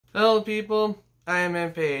Hello people, I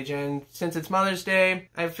am Paige, and since it's Mother's Day,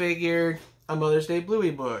 I figured a Mother's Day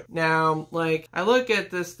Bluey book. Now, like, I look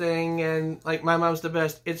at this thing and, like, my mom's the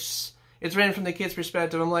best. It's written from the kid's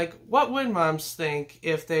perspective. I'm like, what would moms think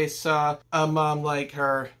if they saw a mom like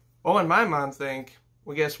her? What would my mom think?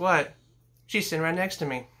 Well, guess what? She's sitting right next to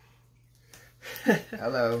me.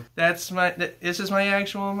 Hello. This is my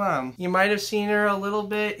actual mom. You might have seen her a little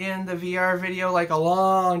bit in the VR video like a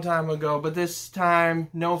long time ago, but this time,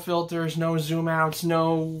 no filters, no zoom outs,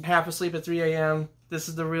 no half asleep at 3 a.m. This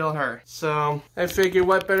is the real her. So, I figured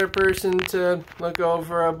what better person to look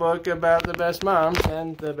over a book about the best moms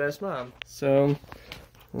than the best mom. So,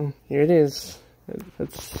 here it is.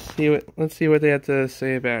 Let's see what they have to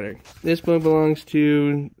say about her. This book belongs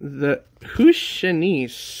to who's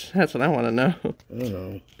Shanice? That's what I want to know. I don't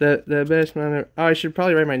know. The best mom ever. Oh, I should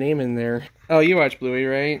probably write my name in there. Oh, you watch Bluey,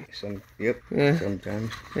 right? Yep.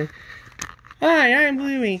 Sometimes. Hi, I'm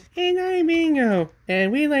Bluey. And I'm Bingo.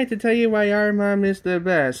 And we'd like to tell you why our mom is the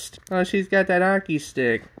best. Oh, she's got that hockey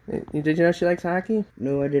stick. Did you know she likes hockey?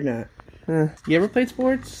 No, I did not. You ever played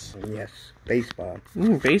sports? Yes. Baseball.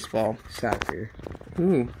 Baseball. Soccer.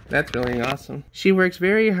 Ooh, that's really awesome. She works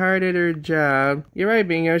very hard at her job. You're right,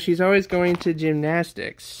 Bingo. She's always going to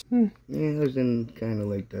gymnastics. Yeah, I was kind of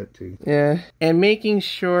like that too. Yeah, and making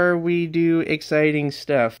sure we do exciting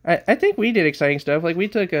stuff. I think we did exciting stuff. Like, we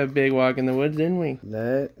took a big walk in the woods, didn't we?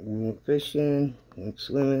 That, we went fishing, went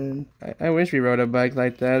swimming. I wish we rode a bike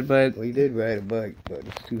like that, but... We did ride a bike, but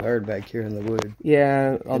it's too hard back here in the woods.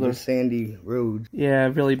 Yeah, all the those sandy roads. Yeah,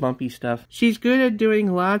 really bumpy stuff. She's good at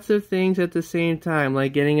doing lots of things at the same time,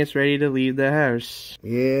 like getting us ready to leave the house.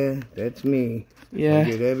 Yeah, that's me. Yeah. I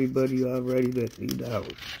get everybody all ready to leave the house.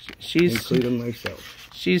 Including myself.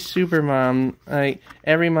 She's super mom. Like,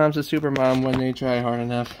 every mom's a super mom when they try hard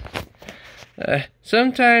enough.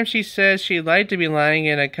 Sometimes she says she'd like to be lying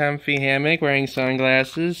in a comfy hammock wearing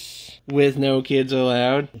sunglasses with no kids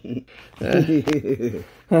allowed. The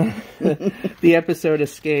episode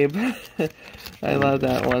Escape. I love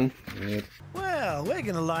that one. Well, we're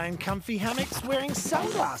gonna lie in comfy hammocks wearing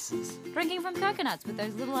sunglasses. Drinking from coconuts with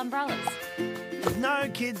those little umbrellas. With no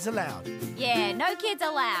kids allowed. Yeah, no kids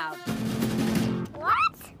allowed. What?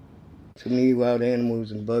 Too many wild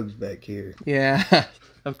animals and bugs back here. Yeah.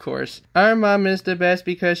 Of course. Our mom is the best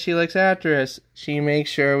because she looks after us. She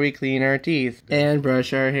makes sure we clean our teeth and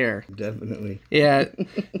brush our hair. Definitely. Yeah,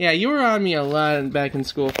 you were on me a lot back in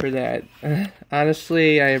school for that.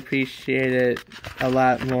 Honestly, I appreciate it a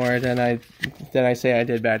lot more than I say I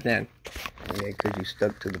did back then. Yeah, because you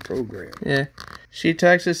stuck to the program. Yeah. She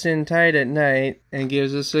tucks us in tight at night and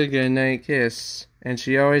gives us a good night kiss. And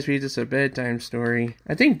she always reads us a bedtime story.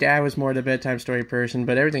 I think Dad was more the bedtime story person,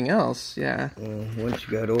 but everything else, yeah. Once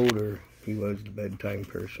you got older, he was the bedtime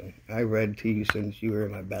person. I read to you since you were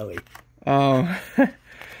in my belly. Oh,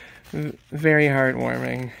 very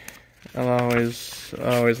heartwarming. I'll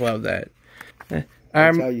always love that.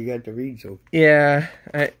 That's how you got to read so. Yeah,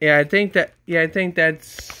 I think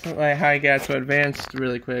that's like how I got so advanced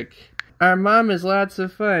really quick. Our mom is lots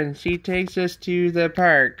of fun. She takes us to the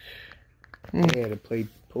park. Yeah, to play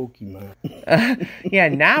Pokemon. Yeah,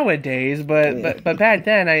 nowadays, but back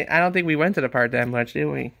then, I don't think we went to the park that much, did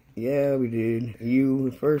we? Yeah, we did. You,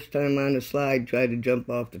 the first time on the slide, tried to jump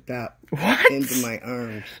off the top. What? Into my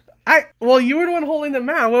arms. Well, you were the one holding them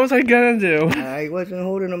out. What was I gonna do? I wasn't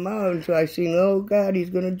holding them out until I seen, oh God, he's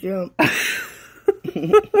gonna jump.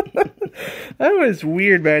 That was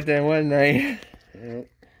weird back then, wasn't I? Yeah.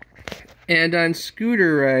 And on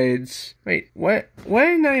scooter rides. Wait, what?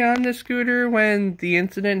 Wasn't I on the scooter when the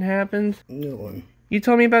incident happened? No one. You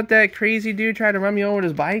told me about that crazy dude trying to run me over with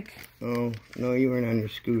his bike? Oh, no, you weren't on your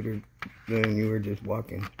scooter then. You were just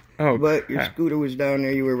walking. Oh, but your scooter was down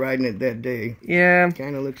there. You were riding it that day. Yeah.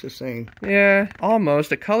 Kind of looks the same. Yeah,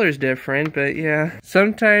 almost. The color's different, but yeah.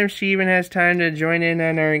 Sometimes she even has time to join in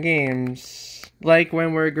on our games. Like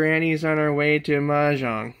when we're grannies on our way to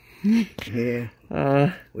Mahjong. Yeah.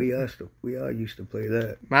 We all used to play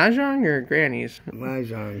that. Mahjong or grannies?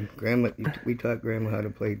 Mahjong. We taught Grandma how to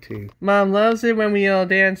play too. Mom loves it when we all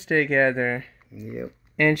dance together. Yep.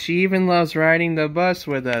 And she even loves riding the bus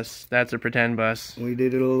with us. That's a pretend bus. We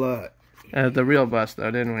did it a lot. The real bus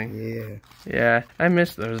though, didn't we? Yeah. Yeah, I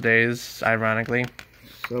miss those days, ironically.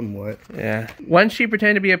 Somewhat. Yeah. Once she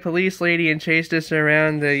pretended to be a police lady and chased us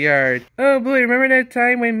around the yard. Oh, Bluey, remember that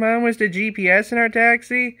time when Mom was the GPS in our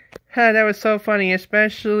taxi? That was so funny,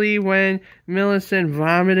 especially when Millicent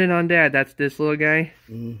vomited on Dad. That's this little guy.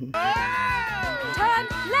 Mm-hmm. Turn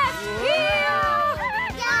left here!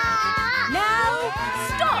 Now,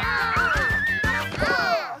 stop!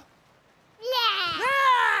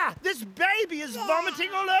 Ah! This baby is vomiting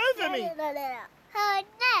all over me. Her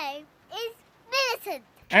name is Millicent.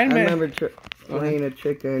 I remember playing a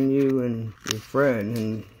trick on you and your friend,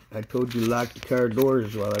 and I told you to lock the car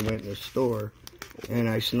doors while I went in the store, and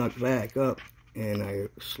I snuck back up, and I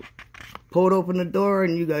pulled open the door,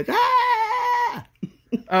 and you guys, ah!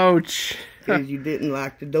 Ouch. Because you didn't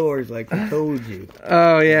lock the doors like I told you.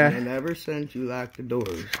 Oh, yeah. And ever since you locked the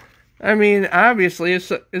doors. I mean, obviously,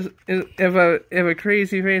 if a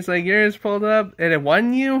crazy face like yours pulled up and it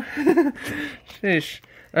wasn't you, shish.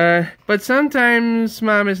 But sometimes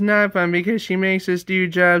Mom is not fun because she makes us do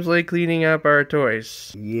jobs like cleaning up our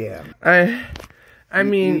toys. Yeah. I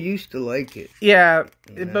mean... You used to like it. Yeah,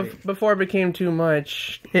 Right. before it became too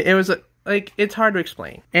much. It was, like, it's hard to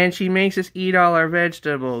explain. And she makes us eat all our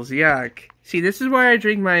vegetables. Yuck. See, this is why I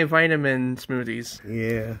drink my vitamin smoothies.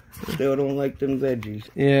 Yeah. Still don't like them veggies.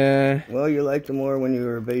 Yeah. Well, you liked them more when you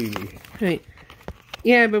were a baby. Hey.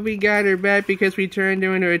 Yeah, but we got her back because we turned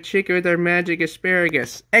her into a chicken with our magic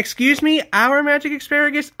asparagus. Excuse me? Our magic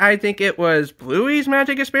asparagus? I think it was Bluey's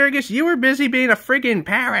magic asparagus. You were busy being a friggin'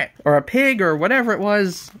 parrot. Or a pig, or whatever it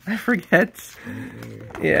was. I forget.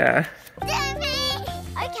 Yeah. Jimmy!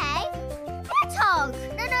 Okay. Hedgehog!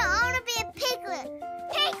 No, I want to be a piglet.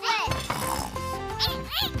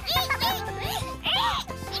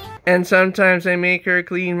 And sometimes I make her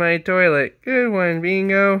clean my toilet. Good one,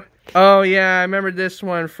 Bingo. Oh yeah, I remember this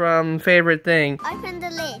one from Favorite Thing. Open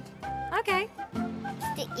the lid. Okay.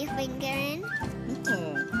 Stick your finger in.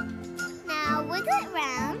 Now wiggle it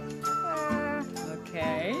round.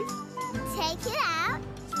 Okay. Take it out.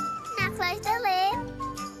 Now close the lid.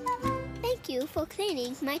 Thank you for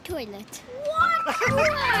cleaning my toilet. What?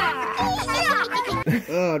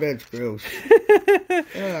 Oh, that's gross.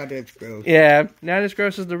 Oh, that's gross. Yeah, not as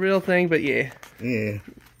gross as the real thing, but yeah. Yeah.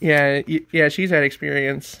 Yeah, she's had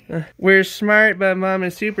experience. We're smart, but Mom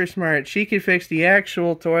is super smart. She could fix the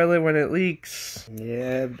actual toilet when it leaks.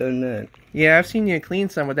 Yeah, I've done that. Yeah, I've seen you clean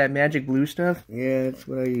some with that magic glue stuff. Yeah, that's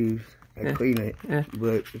what I use. I clean it. Yeah.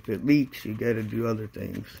 But if it leaks, you gotta do other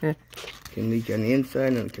things. Yeah. It can leak on the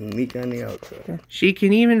inside and it can leak on the outside. She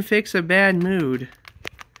can even fix a bad mood.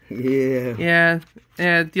 Yeah.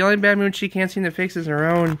 Yeah, the only bad mood she can't seem to fix is her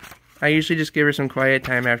own. I usually just give her some quiet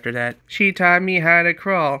time after that. She taught me how to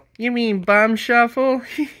crawl. You mean bum shuffle?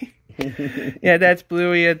 Yeah, that's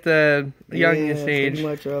Bluey at the youngest age. Pretty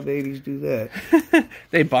much all babies do that.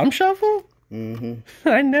 They bum shuffle? Mm-hmm.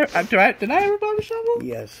 I never. Did I ever bum shuffle?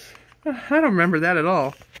 Yes. I don't remember that at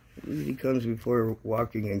all. It usually comes before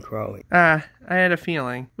walking and crawling. I had a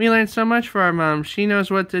feeling. We learned so much from our mom. She knows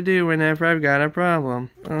what to do whenever I've got a problem.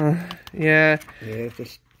 Yeah. You have to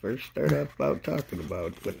first start off about talking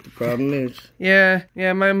about what the problem is. Yeah,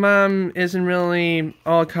 my mom isn't really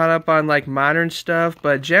all caught up on, like, modern stuff,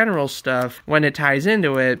 but general stuff, when it ties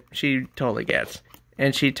into it, she totally gets.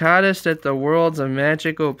 And she taught us that the world's a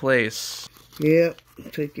magical place. Yeah,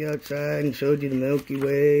 took you outside and showed you the Milky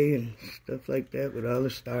Way and stuff like that with all the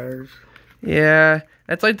stars. Yeah,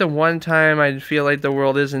 that's like the one time I feel like the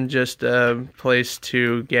world isn't just a place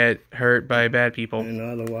to get hurt by bad people. And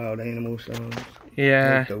all the wild animal songs.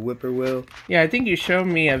 Yeah. Like the whippoorwill. Yeah, I think you showed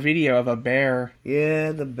me a video of a bear.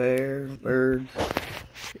 Yeah, the bear, birds,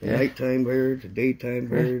 nighttime birds, daytime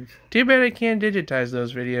birds. Too bad I can't digitize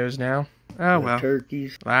those videos now. Oh well.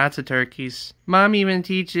 Turkeys. Lots of turkeys. Mom even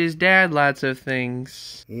teaches Dad lots of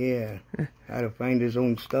things. Yeah, how to find his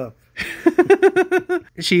own stuff.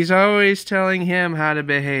 She's always telling him how to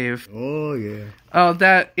behave. Oh, yeah. Oh,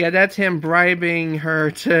 that's him bribing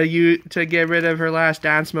her to get rid of her last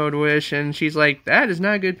dance mode wish, and she's like, that is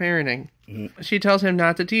not good parenting. Mm-hmm. She tells him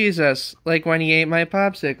not to tease us, like when he ate my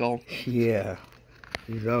popsicle. Yeah.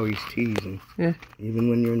 He's always teasing. Yeah. Even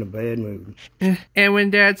when you're in a bad mood. And when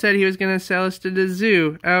Dad said he was going to sell us to the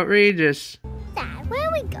zoo. Outrageous. Dad, where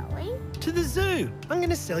are we going? To the zoo. I'm going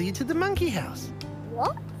to sell you to the monkey house.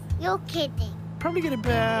 What? You're kidding. Probably get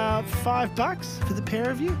about $5 for the pair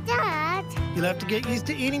of you. Dad! You'll have to get used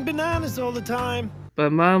to eating bananas all the time.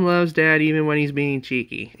 But Mom loves Dad even when he's being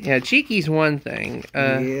cheeky. Yeah, cheeky's one thing.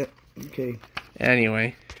 Yeah, okay.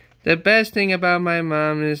 Anyway. The best thing about my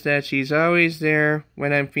mom is that she's always there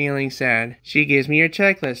when I'm feeling sad. She gives me her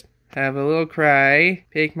checklist. Have a little cry,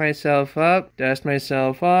 pick myself up, dust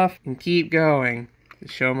myself off, and keep going. The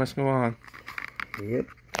show must go on. Yep.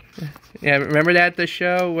 Yeah, remember that at the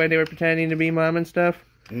show when they were pretending to be Mom and stuff?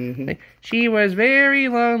 Mm-hmm. Like, she was very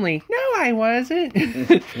lonely. No, I wasn't.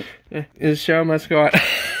 The show must go on.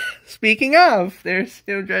 Speaking of, there's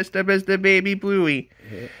him dressed up as the baby Bluey.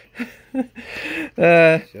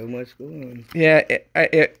 So much going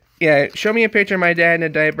on. Yeah, show me a picture of my dad in a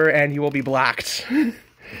diaper and you will be blocked.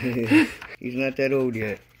 He's not that old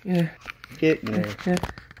yet. Yeah. Getting there. Yeah.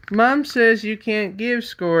 Mom says you can't give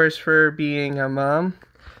scores for being a mom.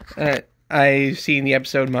 I've seen the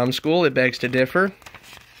episode Mom School. It begs to differ.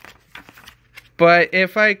 But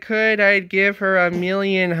if I could, I'd give her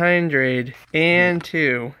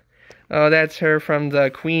 1,102. Oh, that's her from the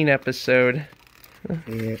Queen episode.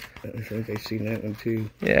 Yeah, I think I've seen that one too.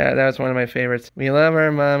 Yeah, that was one of my favorites. We love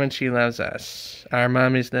our mom and she loves us. Our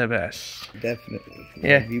mom is the best. Definitely.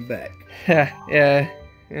 Yeah. Love you back. Yeah.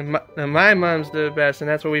 And my mom's the best, and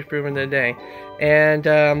that's what we've proven today. And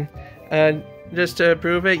just to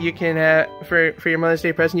prove it, you can have for your Mother's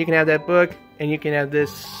Day present, you can have that book, and you can have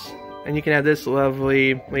this,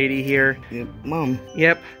 lovely lady here. Yep, Mom.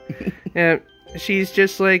 Yep. Yeah, she's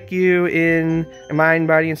just like you in mind,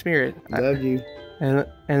 body, and spirit. Love you. I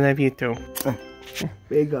love you too.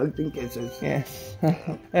 Big hugs and kisses. Yes.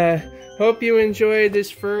 Hope you enjoyed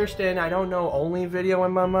this first and I don't know only video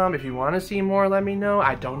with my mom. If you want to see more, let me know.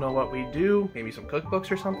 I don't know what we do. Maybe some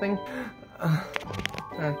cookbooks or something. You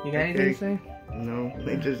got anything to say? No,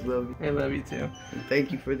 I just love you. I love you too. And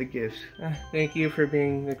thank you for the gifts. Thank you for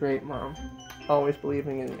being the great mom. Always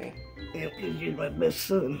believing in me. Yeah, because you're my best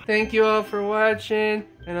son. Thank you all for watching,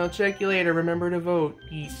 and I'll check you later. Remember to vote.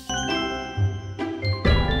 Peace.